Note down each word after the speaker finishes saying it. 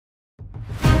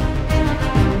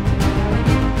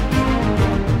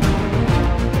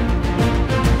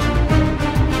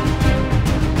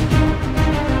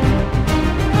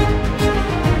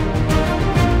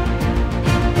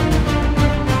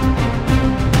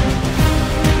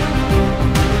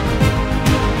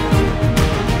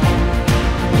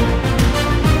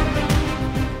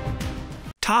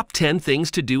10 things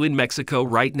to do in Mexico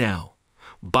right now.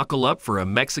 Buckle up for a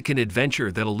Mexican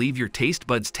adventure that'll leave your taste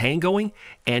buds tangoing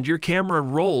and your camera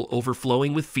roll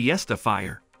overflowing with fiesta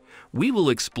fire. We will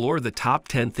explore the top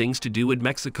 10 things to do in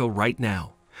Mexico right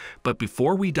now. But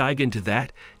before we dive into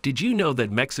that, did you know that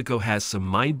Mexico has some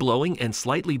mind-blowing and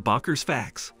slightly bonkers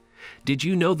facts? Did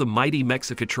you know the mighty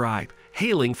Mexica tribe,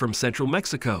 hailing from central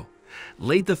Mexico,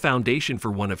 laid the foundation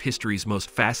for one of history's most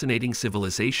fascinating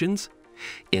civilizations?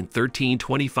 In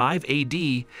 1325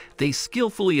 AD, they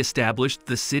skillfully established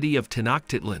the city of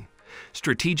Tenochtitlan,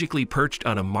 strategically perched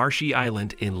on a marshy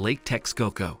island in Lake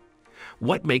Texcoco.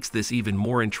 What makes this even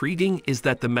more intriguing is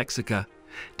that the Mexica,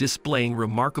 displaying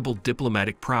remarkable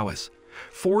diplomatic prowess,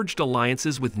 forged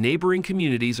alliances with neighboring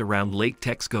communities around Lake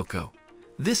Texcoco.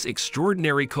 This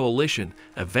extraordinary coalition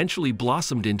eventually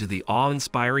blossomed into the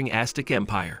awe-inspiring Aztec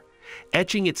Empire,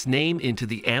 etching its name into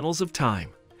the annals of time.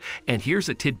 And here's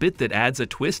a tidbit that adds a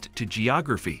twist to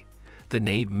geography. The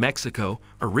name Mexico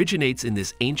originates in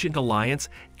this ancient alliance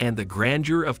and the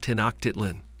grandeur of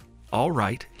Tenochtitlan. All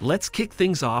right, let's kick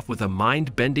things off with a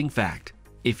mind-bending fact.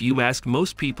 If you ask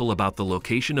most people about the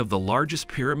location of the largest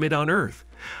pyramid on Earth,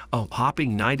 a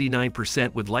whopping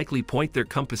 99% would likely point their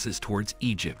compasses towards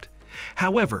Egypt.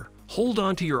 However, hold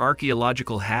on to your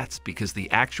archaeological hats because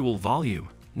the actual volume,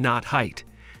 not height,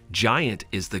 giant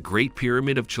is the Great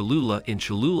Pyramid of Cholula in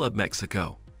Cholula,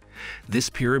 Mexico. This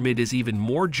pyramid is even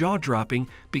more jaw-dropping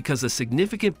because a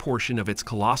significant portion of its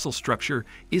colossal structure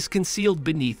is concealed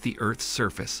beneath the Earth's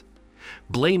surface.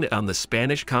 Blame it on the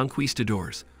Spanish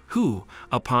conquistadors, who,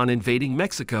 upon invading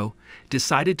Mexico,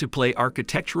 decided to play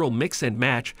architectural mix and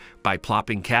match by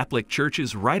plopping Catholic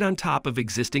churches right on top of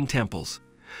existing temples.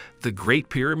 The Great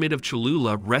Pyramid of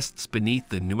Cholula rests beneath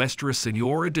the Nuestra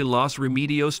Señora de los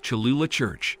Remedios Cholula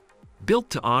Church, built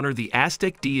to honor the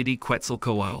Aztec deity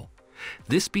Quetzalcoatl.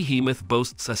 This behemoth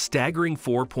boasts a staggering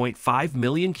 4.5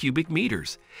 million cubic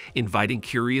meters, inviting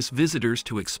curious visitors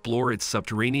to explore its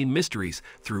subterranean mysteries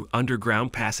through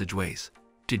underground passageways.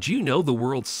 Did you know the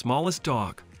world's smallest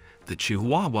dog, the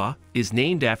Chihuahua, is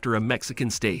named after a Mexican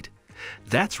state?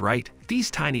 That's right,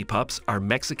 these tiny pups are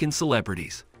Mexican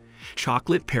celebrities.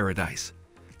 Chocolate paradise.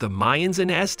 The Mayans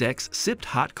and Aztecs sipped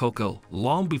hot cocoa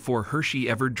long before Hershey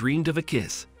ever dreamed of a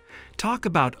kiss. Talk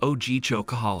about OG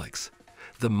chocoholics.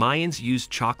 The Mayans used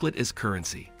chocolate as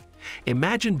currency.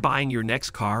 Imagine buying your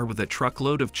next car with a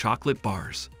truckload of chocolate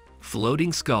bars.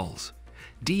 Floating skulls.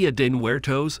 Dia de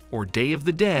Muertos, or Day of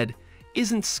the Dead,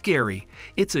 isn't scary,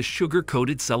 it's a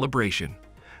sugar-coated celebration.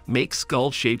 Make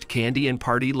skull-shaped candy and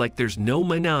party like there's no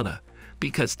mañana,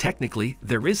 because technically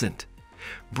there isn't.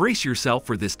 Brace yourself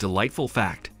for this delightful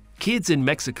fact. Kids in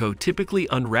Mexico typically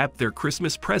unwrap their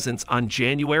Christmas presents on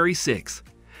January 6th.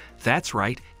 That's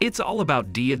right, it's all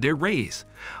about Dia de Reyes,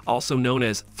 also known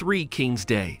as Three Kings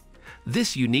Day.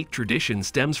 This unique tradition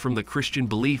stems from the Christian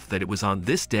belief that it was on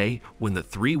this day when the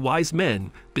three wise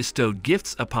men bestowed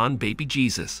gifts upon baby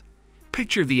Jesus.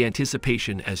 Picture the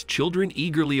anticipation as children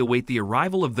eagerly await the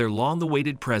arrival of their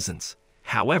long-awaited presents.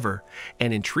 However,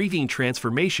 an intriguing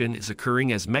transformation is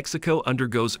occurring as Mexico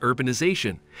undergoes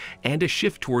urbanization and a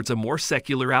shift towards a more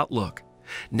secular outlook.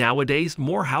 Nowadays,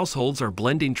 more households are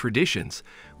blending traditions,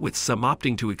 with some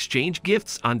opting to exchange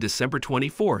gifts on December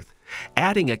 24th,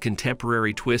 adding a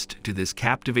contemporary twist to this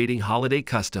captivating holiday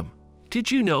custom. Did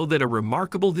you know that a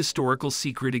remarkable historical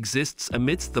secret exists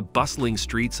amidst the bustling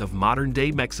streets of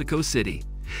modern-day Mexico City?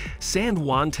 San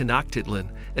Juan Tenochtitlan,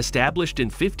 established in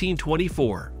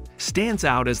 1524, stands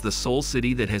out as the sole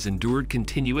city that has endured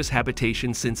continuous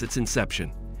habitation since its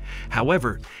inception.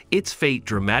 However, its fate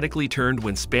dramatically turned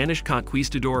when Spanish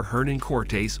conquistador Hernán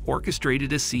Cortés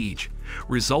orchestrated a siege,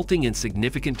 resulting in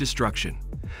significant destruction.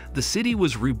 The city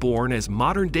was reborn as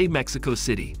modern-day Mexico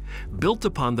City, built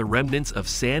upon the remnants of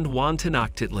San Juan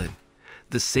Tenochtitlan.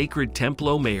 The sacred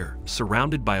Templo Mayor,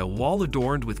 surrounded by a wall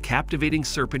adorned with captivating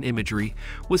serpent imagery,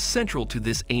 was central to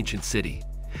this ancient city.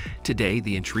 Today,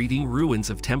 the intriguing ruins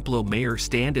of Templo Mayor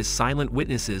stand as silent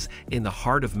witnesses in the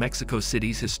heart of Mexico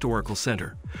City's historical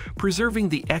center, preserving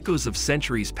the echoes of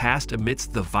centuries past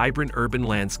amidst the vibrant urban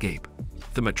landscape.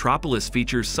 The metropolis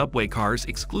features subway cars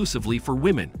exclusively for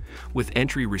women, with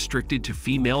entry restricted to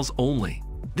females only.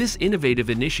 This innovative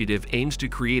initiative aims to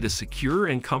create a secure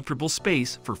and comfortable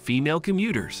space for female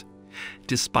commuters.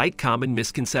 Despite common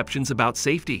misconceptions about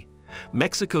safety,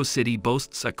 Mexico City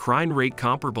boasts a crime rate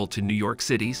comparable to New York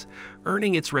City's,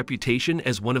 earning its reputation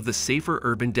as one of the safer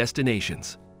urban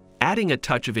destinations. Adding a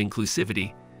touch of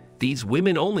inclusivity, these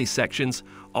women-only sections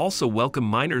also welcome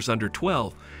minors under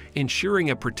 12, ensuring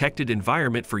a protected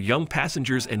environment for young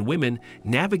passengers and women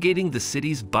navigating the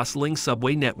city's bustling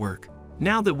subway network.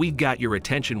 Now that we've got your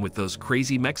attention with those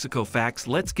crazy Mexico facts,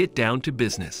 let's get down to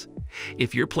business.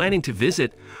 If you're planning to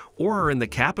visit or are in the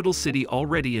capital city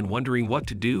already and wondering what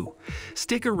to do,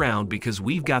 stick around because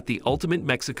we've got the ultimate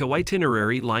Mexico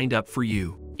itinerary lined up for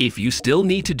you. If you still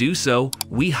need to do so,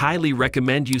 we highly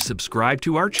recommend you subscribe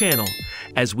to our channel,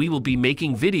 as we will be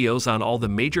making videos on all the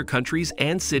major countries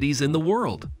and cities in the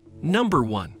world. Number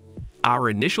 1.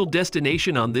 Our initial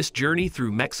destination on this journey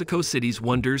through Mexico City's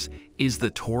wonders is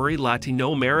the Torre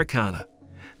Latinoamericana.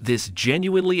 This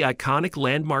genuinely iconic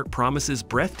landmark promises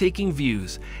breathtaking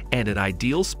views and an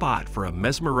ideal spot for a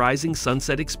mesmerizing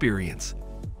sunset experience.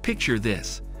 Picture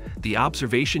this. The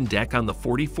observation deck on the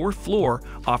 44th floor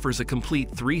offers a complete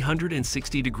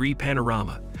 360-degree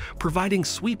panorama, providing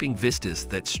sweeping vistas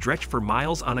that stretch for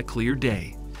miles on a clear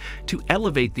day. To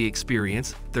elevate the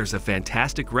experience, there's a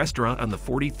fantastic restaurant on the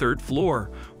 43rd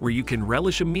floor where you can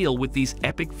relish a meal with these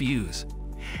epic views.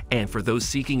 And for those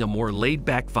seeking a more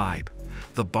laid-back vibe,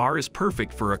 the bar is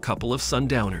perfect for a couple of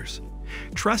sundowners.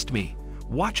 Trust me,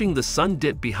 watching the sun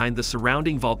dip behind the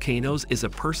surrounding volcanoes is a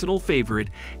personal favorite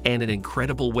and an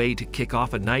incredible way to kick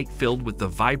off a night filled with the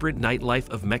vibrant nightlife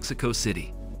of Mexico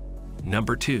City.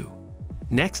 Number 2.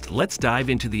 Next, let's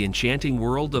dive into the enchanting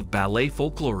world of Ballet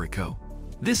Folklorico.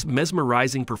 This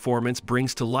mesmerizing performance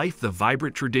brings to life the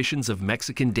vibrant traditions of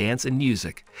Mexican dance and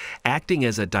music, acting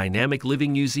as a dynamic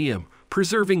living museum,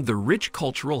 preserving the rich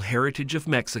cultural heritage of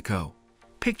Mexico.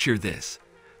 Picture this.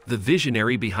 The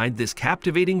visionary behind this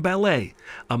captivating ballet,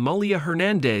 Amalia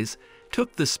Hernandez,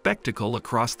 took the spectacle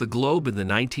across the globe in the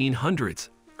 1900s,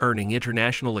 earning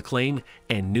international acclaim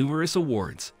and numerous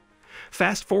awards.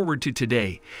 Fast forward to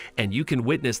today, and you can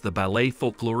witness the Ballet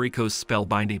Folklorico's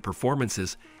spellbinding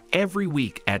performances every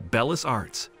week at Bellas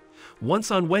Arts, once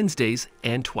on Wednesdays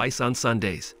and twice on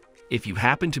Sundays. If you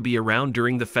happen to be around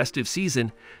during the festive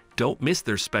season, don't miss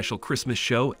their special Christmas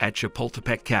show at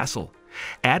Chapultepec Castle,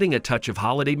 adding a touch of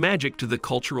holiday magic to the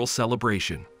cultural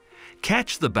celebration.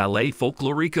 Catch the Ballet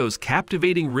Folklorico's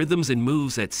captivating rhythms and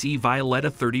moves at C.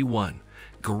 Violeta 31,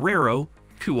 Guerrero,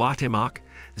 Cuauhtémoc,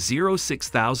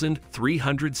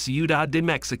 06300 Ciudad de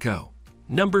Mexico.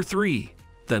 Number 3.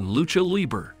 The Lucha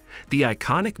Libre, the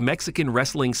iconic Mexican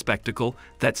wrestling spectacle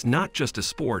that's not just a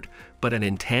sport, but an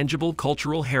intangible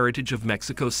cultural heritage of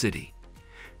Mexico City.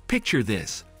 Picture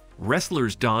this.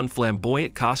 Wrestlers don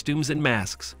flamboyant costumes and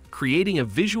masks, creating a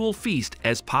visual feast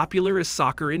as popular as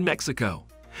soccer in Mexico.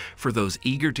 For those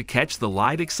eager to catch the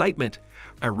live excitement,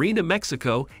 Arena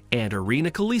Mexico and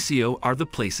Arena Coliseo are the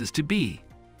places to be.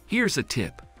 Here's a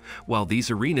tip. While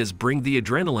these arenas bring the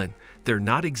adrenaline, they're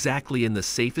not exactly in the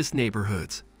safest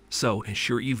neighborhoods, so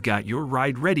ensure you've got your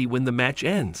ride ready when the match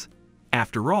ends.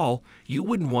 After all, you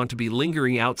wouldn't want to be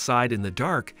lingering outside in the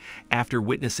dark after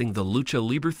witnessing the Lucha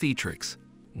Libre theatrics.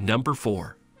 Number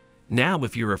 4. Now,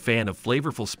 if you're a fan of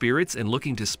flavorful spirits and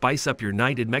looking to spice up your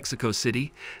night in Mexico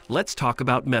City, let's talk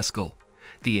about mezcal,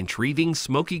 the intriguing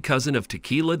smoky cousin of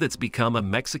tequila that's become a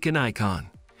Mexican icon.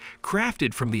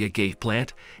 Crafted from the agave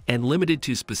plant and limited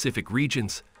to specific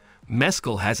regions,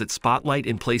 mezcal has its spotlight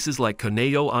in places like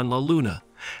Conejo on La Luna,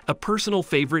 a personal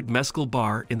favorite mezcal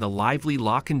bar in the lively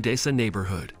La Condesa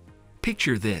neighborhood.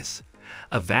 Picture this.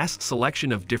 A vast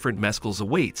selection of different mezcals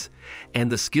awaits,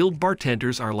 and the skilled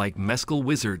bartenders are like mezcal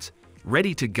wizards,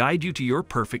 ready to guide you to your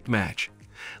perfect match.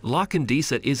 La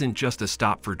Condesa isn't just a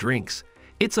stop for drinks.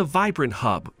 It's a vibrant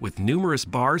hub with numerous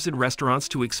bars and restaurants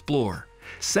to explore,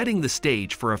 setting the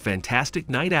stage for a fantastic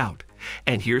night out.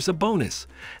 And here's a bonus.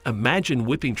 Imagine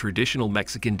whipping traditional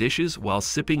Mexican dishes while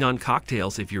sipping on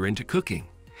cocktails if you're into cooking.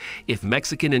 If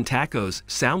Mexican and tacos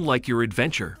sound like your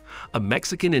adventure, a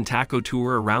Mexican and taco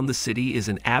tour around the city is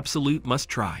an absolute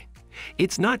must-try.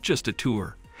 It's not just a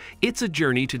tour. It's a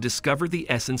journey to discover the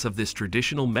essence of this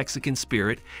traditional Mexican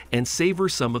spirit and savor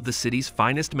some of the city's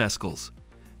finest mezcals.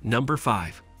 Number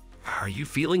 5. Are you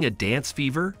feeling a dance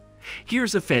fever?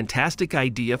 Here's a fantastic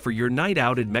idea for your night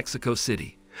out in Mexico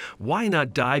City. Why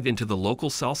not dive into the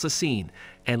local salsa scene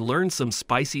and learn some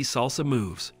spicy salsa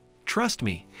moves? Trust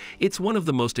me, it's one of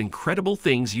the most incredible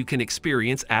things you can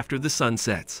experience after the sun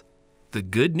sets. The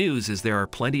good news is there are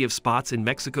plenty of spots in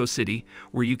Mexico City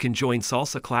where you can join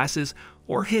salsa classes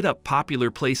or hit up popular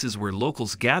places where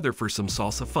locals gather for some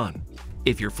salsa fun.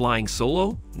 If you're flying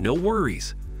solo, no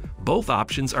worries. Both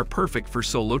options are perfect for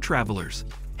solo travelers.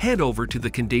 Head over to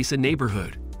the Condesa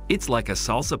neighborhood. It's like a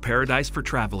salsa paradise for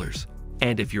travelers.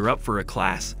 And if you're up for a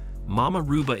class, Mama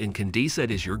Ruba in Condesa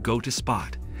is your go-to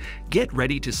spot. Get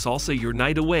ready to salsa your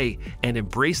night away and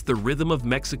embrace the rhythm of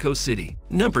Mexico City.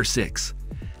 Number 6.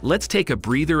 Let's take a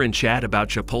breather and chat about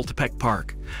Chapultepec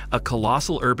Park, a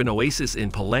colossal urban oasis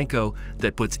in Palenque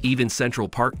that puts even Central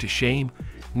Park to shame,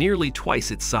 nearly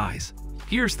twice its size.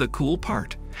 Here's the cool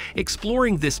part.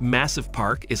 Exploring this massive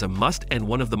park is a must and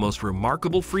one of the most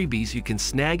remarkable freebies you can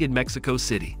snag in Mexico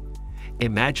City.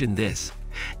 Imagine this: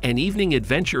 an evening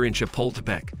adventure in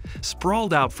Chapultepec,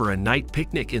 sprawled out for a night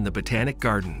picnic in the Botanic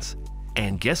Gardens.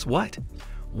 And guess what?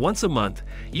 Once a month,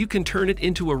 you can turn it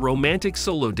into a romantic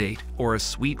solo date or a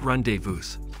sweet rendezvous.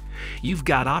 You've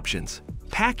got options.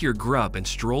 Pack your grub and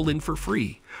stroll in for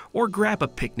free, or grab a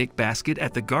picnic basket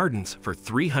at the gardens for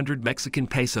 300 Mexican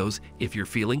pesos if you're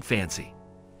feeling fancy.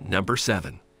 Number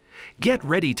 7. Get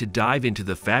ready to dive into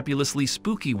the fabulously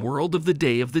spooky world of the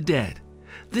Day of the Dead.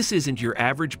 This isn't your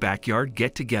average backyard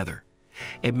get-together.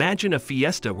 Imagine a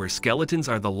fiesta where skeletons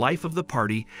are the life of the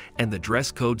party and the dress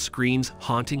code screams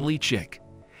hauntingly chic.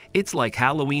 It's like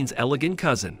Halloween's elegant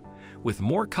cousin, with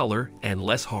more color and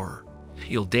less horror.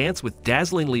 You'll dance with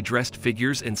dazzlingly dressed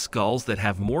figures and skulls that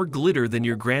have more glitter than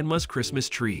your grandma's Christmas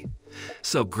tree.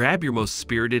 So grab your most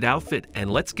spirited outfit and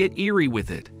let's get eerie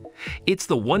with it. It's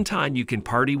the one time you can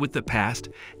party with the past,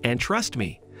 and trust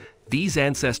me, these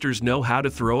ancestors know how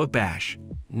to throw a bash.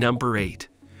 Number 8.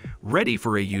 Ready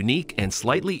for a unique and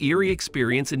slightly eerie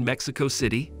experience in Mexico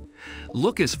City?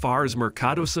 Look as far as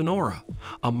Mercado Sonora,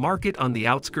 a market on the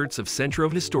outskirts of Centro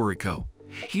Histórico.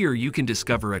 Here you can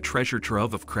discover a treasure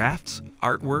trove of crafts,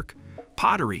 artwork,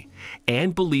 pottery,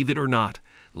 and believe it or not,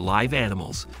 live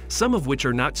animals, some of which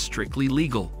are not strictly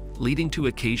legal, leading to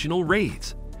occasional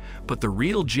raids. But the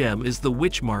real gem is the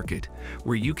witch market,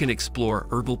 where you can explore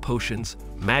herbal potions,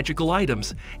 magical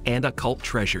items, and occult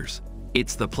treasures.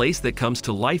 It's the place that comes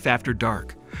to life after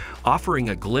dark, offering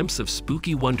a glimpse of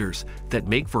spooky wonders that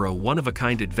make for a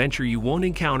one-of-a-kind adventure you won't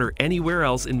encounter anywhere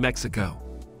else in Mexico.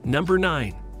 Number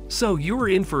 9. So you're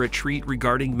in for a treat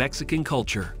regarding Mexican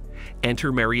culture.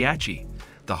 Enter mariachi,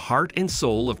 the heart and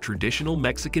soul of traditional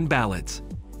Mexican ballads.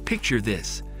 Picture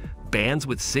this: bands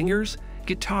with singers,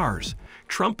 guitars,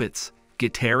 trumpets,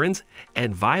 guitarins,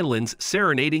 and violins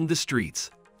serenading the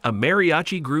streets. A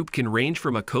mariachi group can range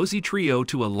from a cozy trio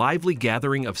to a lively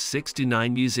gathering of 6 to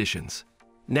 9 musicians.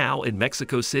 Now in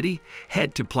Mexico City,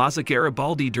 head to Plaza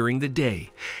Garibaldi during the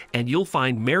day, and you'll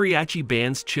find mariachi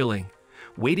bands chilling,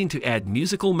 waiting to add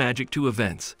musical magic to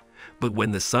events. But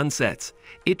when the sun sets,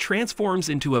 it transforms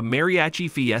into a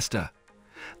mariachi fiesta.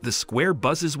 The square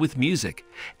buzzes with music,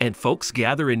 and folks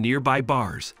gather in nearby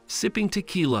bars, sipping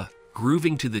tequila,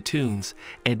 grooving to the tunes,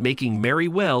 and making merry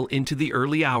well into the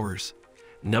early hours.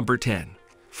 Number 10.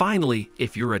 Finally,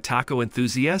 if you're a taco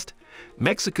enthusiast,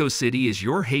 Mexico City is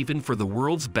your haven for the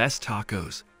world's best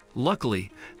tacos.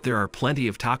 Luckily, there are plenty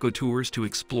of taco tours to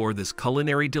explore this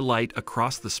culinary delight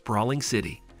across the sprawling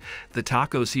city. The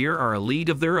tacos here are a league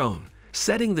of their own,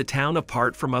 setting the town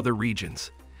apart from other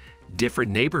regions.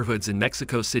 Different neighborhoods in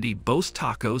Mexico City boast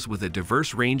tacos with a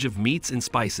diverse range of meats and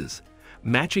spices,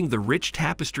 matching the rich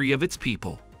tapestry of its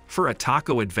people. For a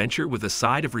taco adventure with a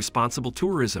side of responsible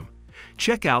tourism,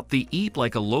 check out the Eat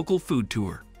Like a Local food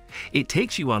tour. It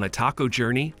takes you on a taco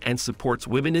journey and supports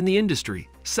women in the industry,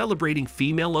 celebrating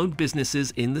female-owned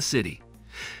businesses in the city.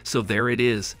 So there it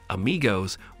is,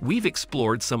 amigos, we've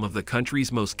explored some of the country's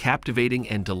most captivating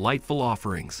and delightful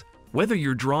offerings. Whether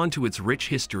you're drawn to its rich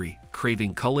history,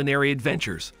 craving culinary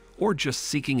adventures, or just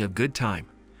seeking a good time,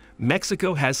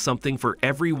 Mexico has something for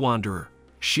every wanderer.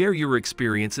 Share your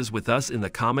experiences with us in the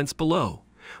comments below.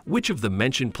 Which of the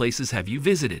mentioned places have you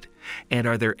visited? And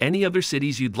are there any other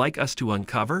cities you'd like us to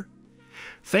uncover?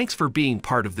 Thanks for being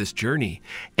part of this journey,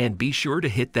 and be sure to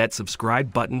hit that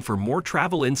subscribe button for more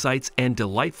travel insights and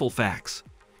delightful facts.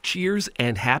 Cheers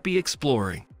and happy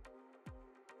exploring!